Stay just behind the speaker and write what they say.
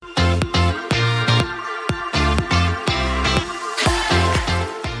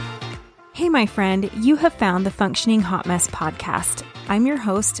my friend. You have found the Functioning Hot Mess podcast. I'm your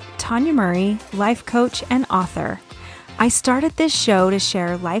host, Tanya Murray, life coach and author. I started this show to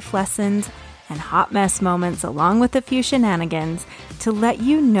share life lessons and hot mess moments along with a few shenanigans to let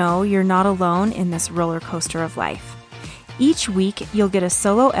you know you're not alone in this roller coaster of life. Each week, you'll get a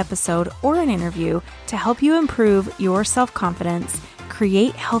solo episode or an interview to help you improve your self-confidence,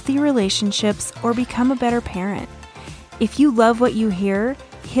 create healthy relationships, or become a better parent. If you love what you hear,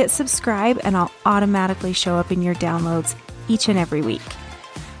 hit subscribe and I'll automatically show up in your downloads each and every week.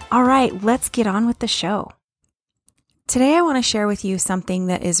 All right, let's get on with the show. Today, I want to share with you something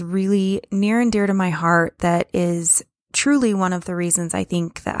that is really near and dear to my heart that is truly one of the reasons I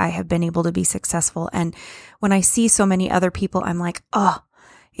think that I have been able to be successful. And when I see so many other people, I'm like, oh,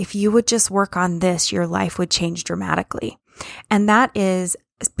 if you would just work on this, your life would change dramatically. And that is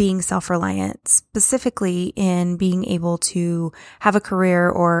being self-reliant, specifically in being able to have a career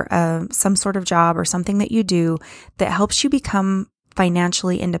or some sort of job or something that you do that helps you become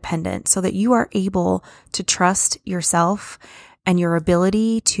financially independent so that you are able to trust yourself and your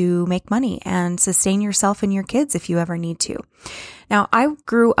ability to make money and sustain yourself and your kids if you ever need to. Now, I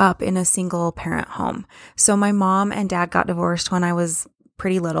grew up in a single parent home. So my mom and dad got divorced when I was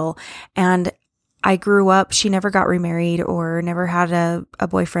pretty little, and I grew up, she never got remarried or never had a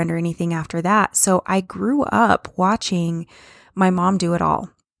boyfriend or anything after that. So I grew up watching my mom do it all.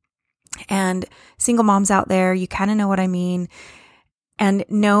 And single moms out there, you kind of know what I mean. And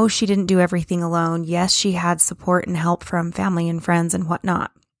no, she didn't do everything alone. Yes, she had support and help from family and friends and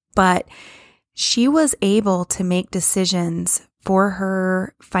whatnot, but she was able to make decisions for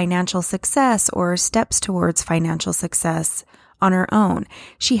her financial success or steps towards financial success on her own.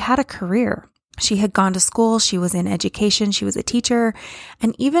 She had a career. She had gone to school. She was in education. She was a teacher.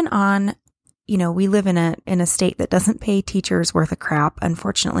 And even on, we live in a state that doesn't pay teachers worth a crap.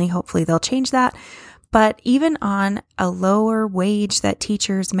 Unfortunately, hopefully they'll change that. But even on a lower wage that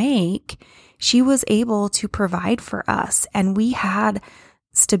teachers make, she was able to provide for us. And we had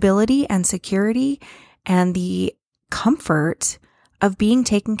stability and security and the comfort of being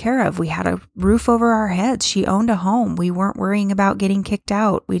taken care of. We had a roof over our heads. She owned a home. We weren't worrying about getting kicked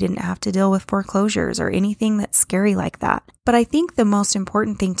out. We didn't have to deal with foreclosures or anything that's scary like that. But I think the most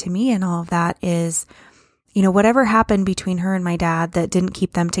important thing to me in all of that is, whatever happened between her and my dad that didn't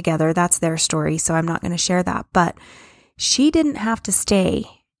keep them together, that's their story. So I'm not going to share that. But she didn't have to stay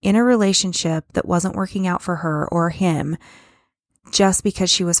in a relationship that wasn't working out for her or him just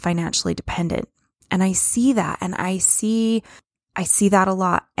because she was financially dependent. And I see that, and I see that a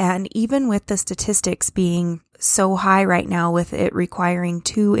lot. And even with the statistics being so high right now, with it requiring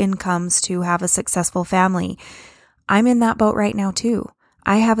 2 incomes to have a successful family, I'm in that boat right now too.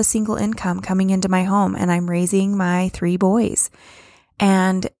 I have a single income coming into my home and I'm raising my 3 boys.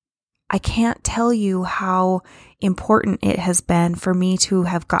 And I can't tell you how important it has been for me to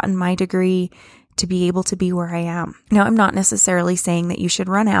have gotten my degree to be able to be where I am. Now, I'm not necessarily saying that you should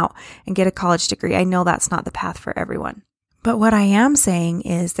run out and get a college degree. I know that's not the path for everyone. But what I am saying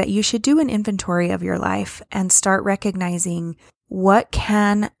is that you should do an inventory of your life and start recognizing, what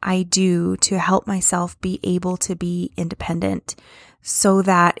can I do to help myself be able to be independent so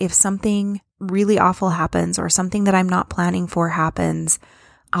that if something really awful happens or something that I'm not planning for happens,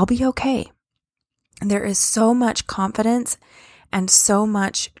 I'll be okay. There is so much confidence and so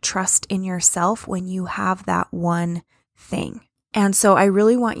much trust in yourself when you have that one thing. And so I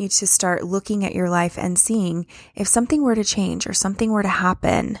really want you to start looking at your life and seeing, if something were to change or something were to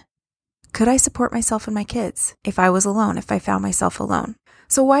happen, could I support myself and my kids if I was alone, if I found myself alone?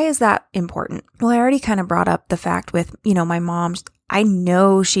 So why is that important? Well, I already kind of brought up the fact with, my mom. I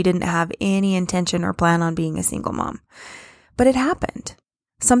know she didn't have any intention or plan on being a single mom, but it happened.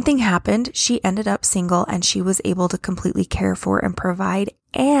 Something happened. She ended up single and she was able to completely care for and provide,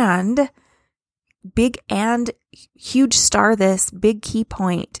 and huge star this, big key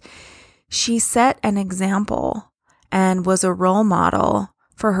point. She set an example and was a role model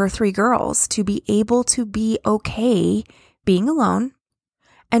for her 3 girls to be able to be okay being alone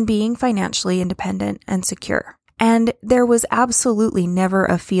and being financially independent and secure. And there was absolutely never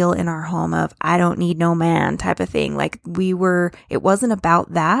a feel in our home of, I don't need no man type of thing. It wasn't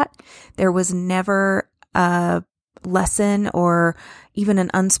about that. There was never a lesson or even an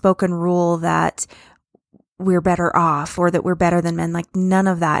unspoken rule that we're better off or that we're better than men. None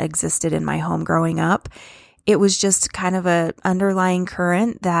of that existed in my home growing up. It was just kind of a underlying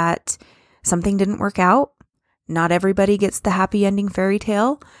current that something didn't work out. Not everybody gets the happy ending fairy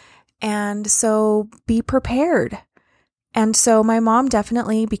tale. And so be prepared. And so my mom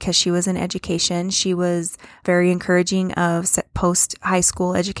definitely, because she was in education, she was very encouraging of post high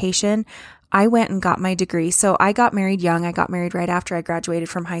school education. I went and got my degree. So I got married young. I got married right after I graduated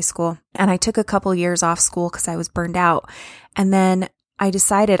from high school. And I took a couple years off school because I was burned out. And then I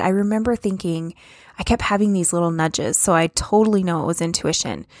remember thinking, I kept having these little nudges. So I totally know it was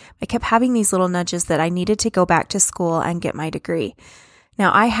intuition. I kept having these little nudges that I needed to go back to school and get my degree.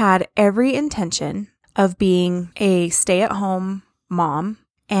 Now, I had every intention of being a stay-at-home mom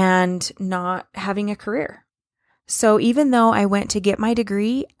and not having a career. So even though I went to get my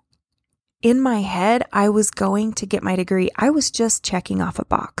degree, in my head, I was going to get my degree. I was just checking off a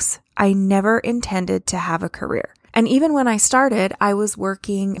box. I never intended to have a career. And even when I started, I was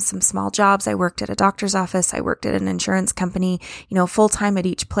working some small jobs. I worked at a doctor's office. I worked at an insurance company, full time at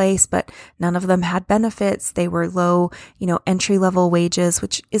each place, but none of them had benefits. They were low, entry level wages,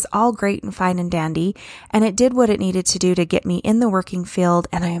 which is all great and fine and dandy. And it did what it needed to do to get me in the working field.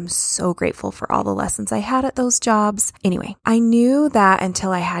 And I am so grateful for all the lessons I had at those jobs. Anyway, I knew that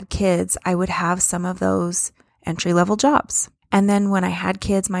until I had kids, I would have some of those entry level jobs. And then when I had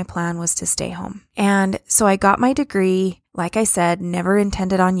kids, my plan was to stay home. And so I got my degree. Like I said, never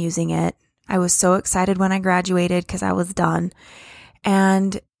intended on using it. I was so excited when I graduated because I was done.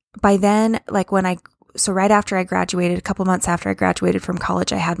 And by then, so right after I graduated, a couple months after I graduated from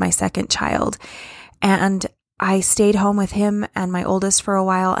college, I had my second child. And I stayed home with him and my oldest for a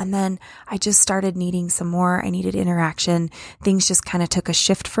while. And then I just started needing some more. I needed interaction. Things just kind of took a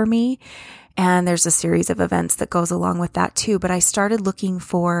shift for me. And there's a series of events that goes along with that too. But I started looking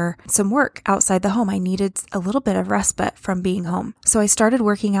for some work outside the home. I needed a little bit of respite from being home. So I started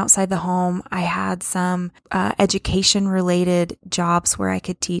working outside the home. I had some education related jobs where I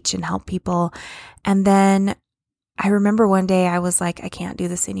could teach and help people. And then I remember one day I was like, I can't do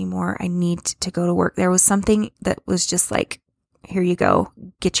this anymore. I need to go to work. There was something that was just like, here you go,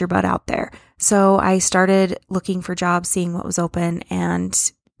 get your butt out there. So I started looking for jobs, seeing what was open, and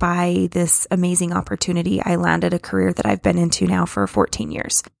by this amazing opportunity, I landed a career that I've been into now for 14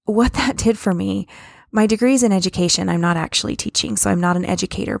 years. What that did for me, my degree is in education. I'm not actually teaching, so I'm not an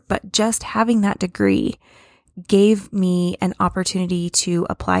educator, but just having that degree gave me an opportunity to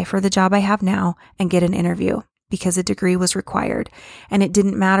apply for the job I have now and get an interview because a degree was required. And it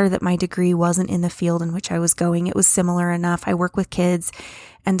didn't matter that my degree wasn't in the field in which I was going. It was similar enough. I work with kids.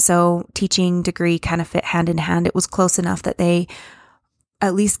 And so teaching degree kind of fit hand in hand. It was close enough that they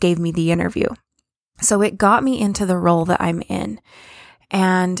at least gave me the interview. So it got me into the role that I'm in.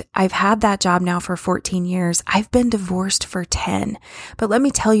 And I've had that job now for 14 years. I've been divorced for 10. But let me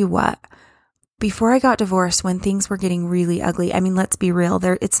tell you what, before I got divorced, when things were getting really ugly, I mean, let's be real,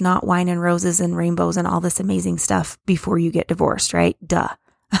 it's not wine and roses and rainbows and all this amazing stuff before you get divorced, right? Duh.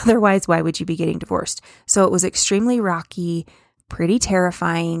 Otherwise, why would you be getting divorced? So it was extremely rocky, pretty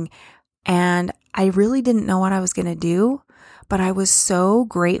terrifying. And I really didn't know what I was going to do. But I was so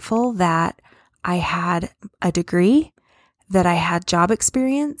grateful that I had a degree, that I had job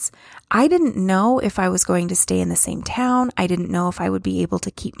experience. I didn't know if I was going to stay in the same town. I didn't know if I would be able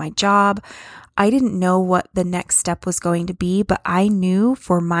to keep my job. I didn't know what the next step was going to be, but I knew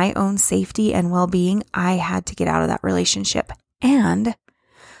for my own safety and well-being, I had to get out of that relationship. And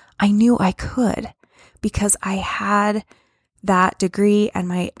I knew I could because I had that degree and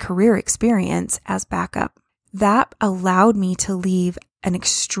my career experience as backup. That allowed me to leave an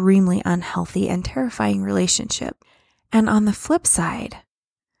extremely unhealthy and terrifying relationship. And on the flip side,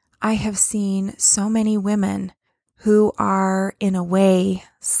 I have seen so many women who are in a way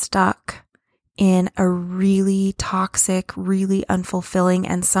stuck in a really toxic, really unfulfilling,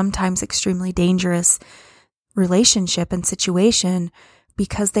 and sometimes extremely dangerous relationship and situation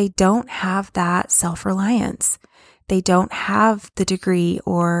because they don't have that self-reliance. They don't have the degree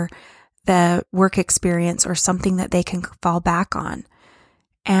or the work experience or something that they can fall back on.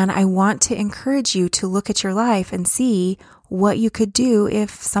 And I want to encourage you to look at your life and see what you could do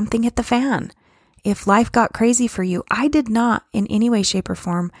if something hit the fan, if life got crazy for you. I did not in any way, shape, or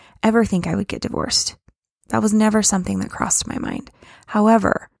form ever think I would get divorced. That was never something that crossed my mind.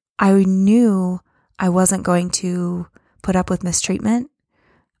 However, I knew I wasn't going to put up with mistreatment.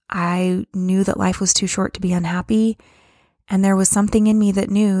 I knew that life was too short to be unhappy. And there was something in me that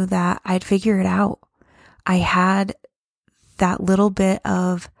knew that I'd figure it out. I had that little bit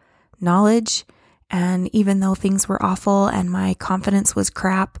of knowledge. And even though things were awful and my confidence was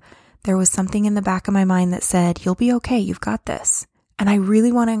crap, there was something in the back of my mind that said, you'll be okay. You've got this. And I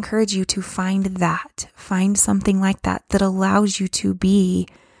really want to encourage you to find something like that allows you to be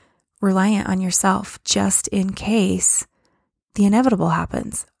reliant on yourself just in case the inevitable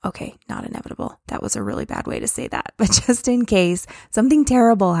happens. Okay, not inevitable. That was a really bad way to say that. But just in case something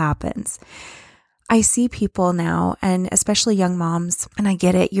terrible happens. I see people now, and especially young moms, and I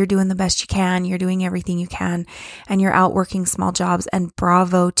get it. You're doing the best you can. You're doing everything you can, and you're out working small jobs, and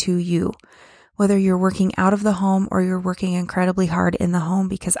bravo to you. Whether you're working out of the home or you're working incredibly hard in the home,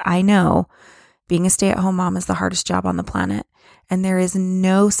 because I know being a stay-at-home mom is the hardest job on the planet. And there is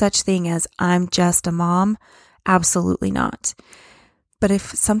no such thing as I'm just a mom. Absolutely not. But if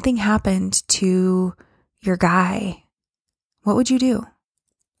something happened to your guy, what would you do?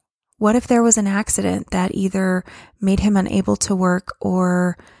 What if there was an accident that either made him unable to work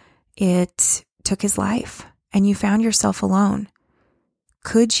or it took his life and you found yourself alone?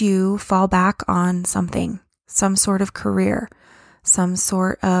 Could you fall back on something, some sort of career, some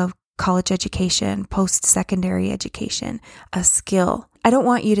sort of college education, post-secondary education, a skill? I don't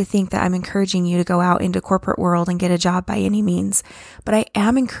want you to think that I'm encouraging you to go out into corporate world and get a job by any means, but I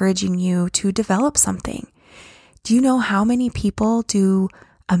am encouraging you to develop something. Do you know how many people do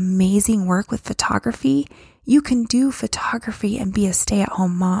amazing work with photography? You can do photography and be a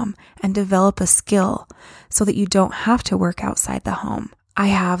stay-at-home mom and develop a skill so that you don't have to work outside the home. I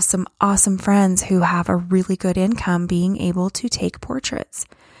have some awesome friends who have a really good income being able to take portraits.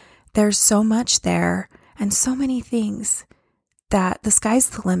 There's so much there and so many things that the sky's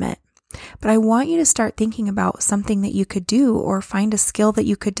the limit. But I want you to start thinking about something that you could do or find a skill that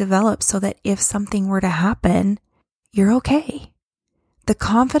you could develop so that if something were to happen, you're okay. The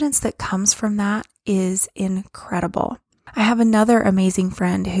confidence that comes from that is incredible. I have another amazing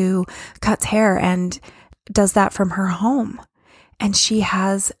friend who cuts hair and does that from her home. And she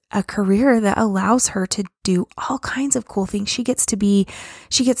has a career that allows her to do all kinds of cool things. She gets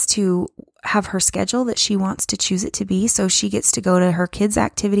to have her schedule that she wants to choose it to be. So she gets to go to her kids'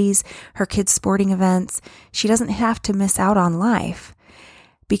 activities, her kids' sporting events. She doesn't have to miss out on life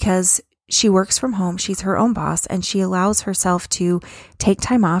because she works from home. She's her own boss and she allows herself to take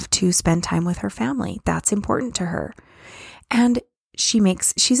time off to spend time with her family. That's important to her. And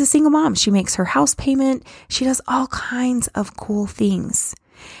she's a single mom. She makes her house payment. She does all kinds of cool things.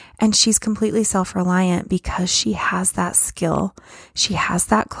 And she's completely self-reliant because she has that skill. She has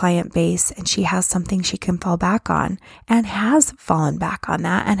that client base and she has something she can fall back on and has fallen back on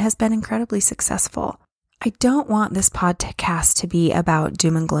that and has been incredibly successful. I don't want this podcast to be about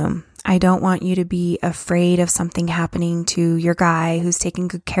doom and gloom. I don't want you to be afraid of something happening to your guy who's taking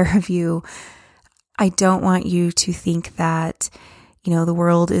good care of you. I don't want you to think that, the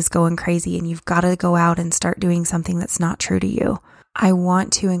world is going crazy and you've got to go out and start doing something that's not true to you. I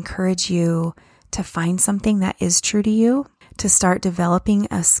want to encourage you to find something that is true to you, to start developing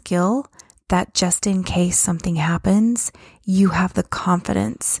a skill that just in case something happens, you have the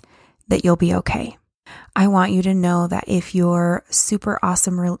confidence that you'll be okay. I want you to know that if your super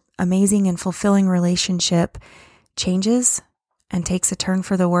awesome, amazing and fulfilling relationship changes and takes a turn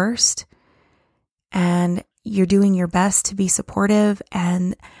for the worst, and you're doing your best to be supportive,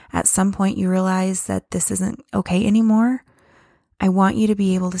 and at some point you realize that this isn't okay anymore, I want you to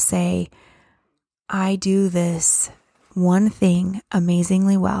be able to say, I do this one thing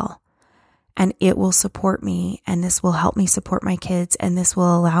amazingly well, and it will support me, and this will help me support my kids, and this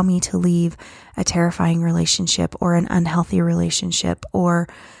will allow me to leave a terrifying relationship or an unhealthy relationship or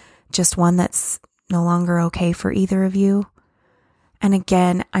just one that's no longer okay for either of you. And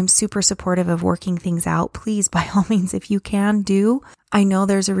again, I'm super supportive of working things out. Please, by all means, if you can, do. I know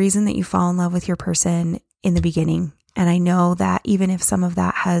there's a reason that you fall in love with your person in the beginning. And I know that even if some of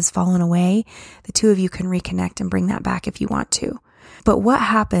that has fallen away, the two of you can reconnect and bring that back if you want to. But what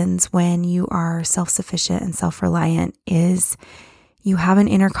happens when you are self-sufficient and self-reliant is you have an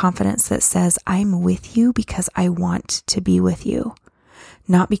inner confidence that says, I'm with you because I want to be with you,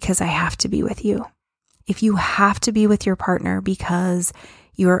 not because I have to be with you. If you have to be with your partner because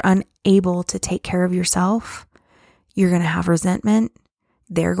you are unable to take care of yourself, you're going to have resentment.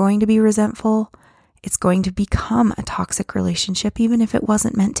 They're going to be resentful. It's going to become a toxic relationship, even if it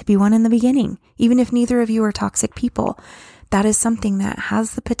wasn't meant to be one in the beginning. Even if neither of you are toxic people, that is something that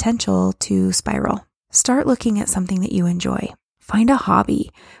has the potential to spiral. Start looking at something that you enjoy. Find a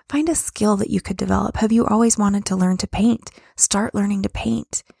hobby. Find a skill that you could develop. Have you always wanted to learn to paint? Start learning to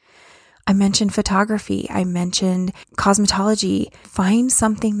paint. I mentioned photography. I mentioned cosmetology. Find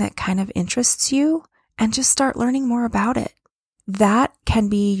something that kind of interests you and just start learning more about it. That can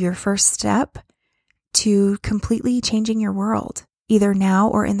be your first step to completely changing your world, either now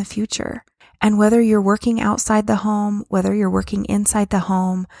or in the future. And whether you're working outside the home, whether you're working inside the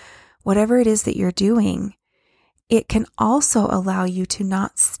home, whatever it is that you're doing, it can also allow you to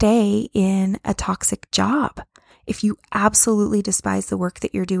not stay in a toxic job. If you absolutely despise the work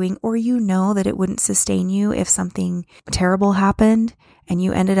that you're doing, or you know that it wouldn't sustain you if something terrible happened and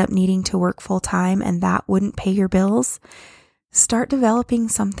you ended up needing to work full time and that wouldn't pay your bills, start developing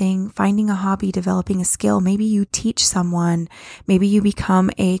something, finding a hobby, developing a skill. Maybe you teach someone, maybe you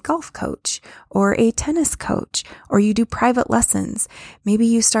become a golf coach or a tennis coach, or you do private lessons. Maybe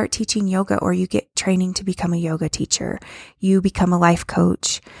you start teaching yoga, or you get training to become a yoga teacher. You become a life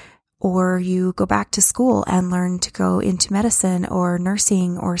coach, or you go back to school and learn to go into medicine or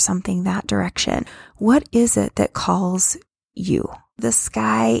nursing or something that direction. What is it that calls you? The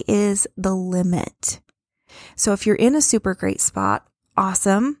sky is the limit. So if you're in a super great spot,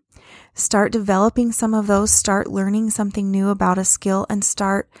 awesome. Start developing some of those, start learning something new about a skill, and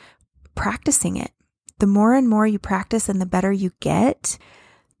start practicing it. The more and more you practice and the better you get,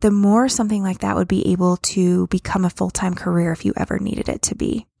 the more something like that would be able to become a full-time career if you ever needed it to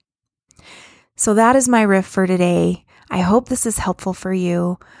be. So that is my riff for today. I hope this is helpful for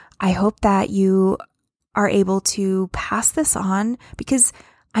you. I hope that you are able to pass this on, because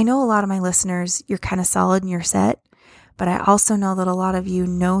I know a lot of my listeners, you're kind of solid and you're set, but I also know that a lot of you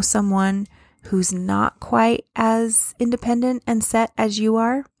know someone who's not quite as independent and set as you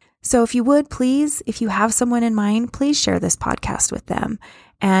are. So if you would, please, if you have someone in mind, please share this podcast with them.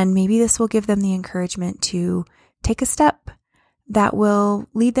 And maybe this will give them the encouragement to take a step that will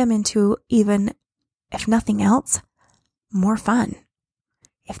lead them into, even if nothing else, more fun.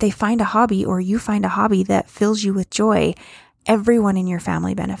 If they find a hobby, or you find a hobby that fills you with joy, everyone in your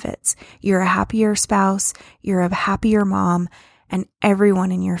family benefits. You're a happier spouse, you're a happier mom, and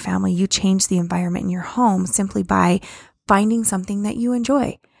everyone in your family, you change the environment in your home simply by finding something that you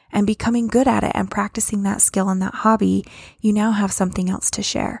enjoy and becoming good at it and practicing that skill and that hobby. You now have something else to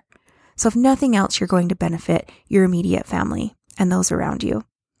share. So if nothing else, you're going to benefit your immediate family and those around you.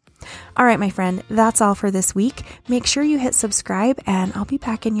 All right, my friend, that's all for this week. Make sure you hit subscribe, and I'll be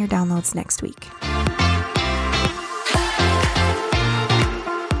back in your downloads next week.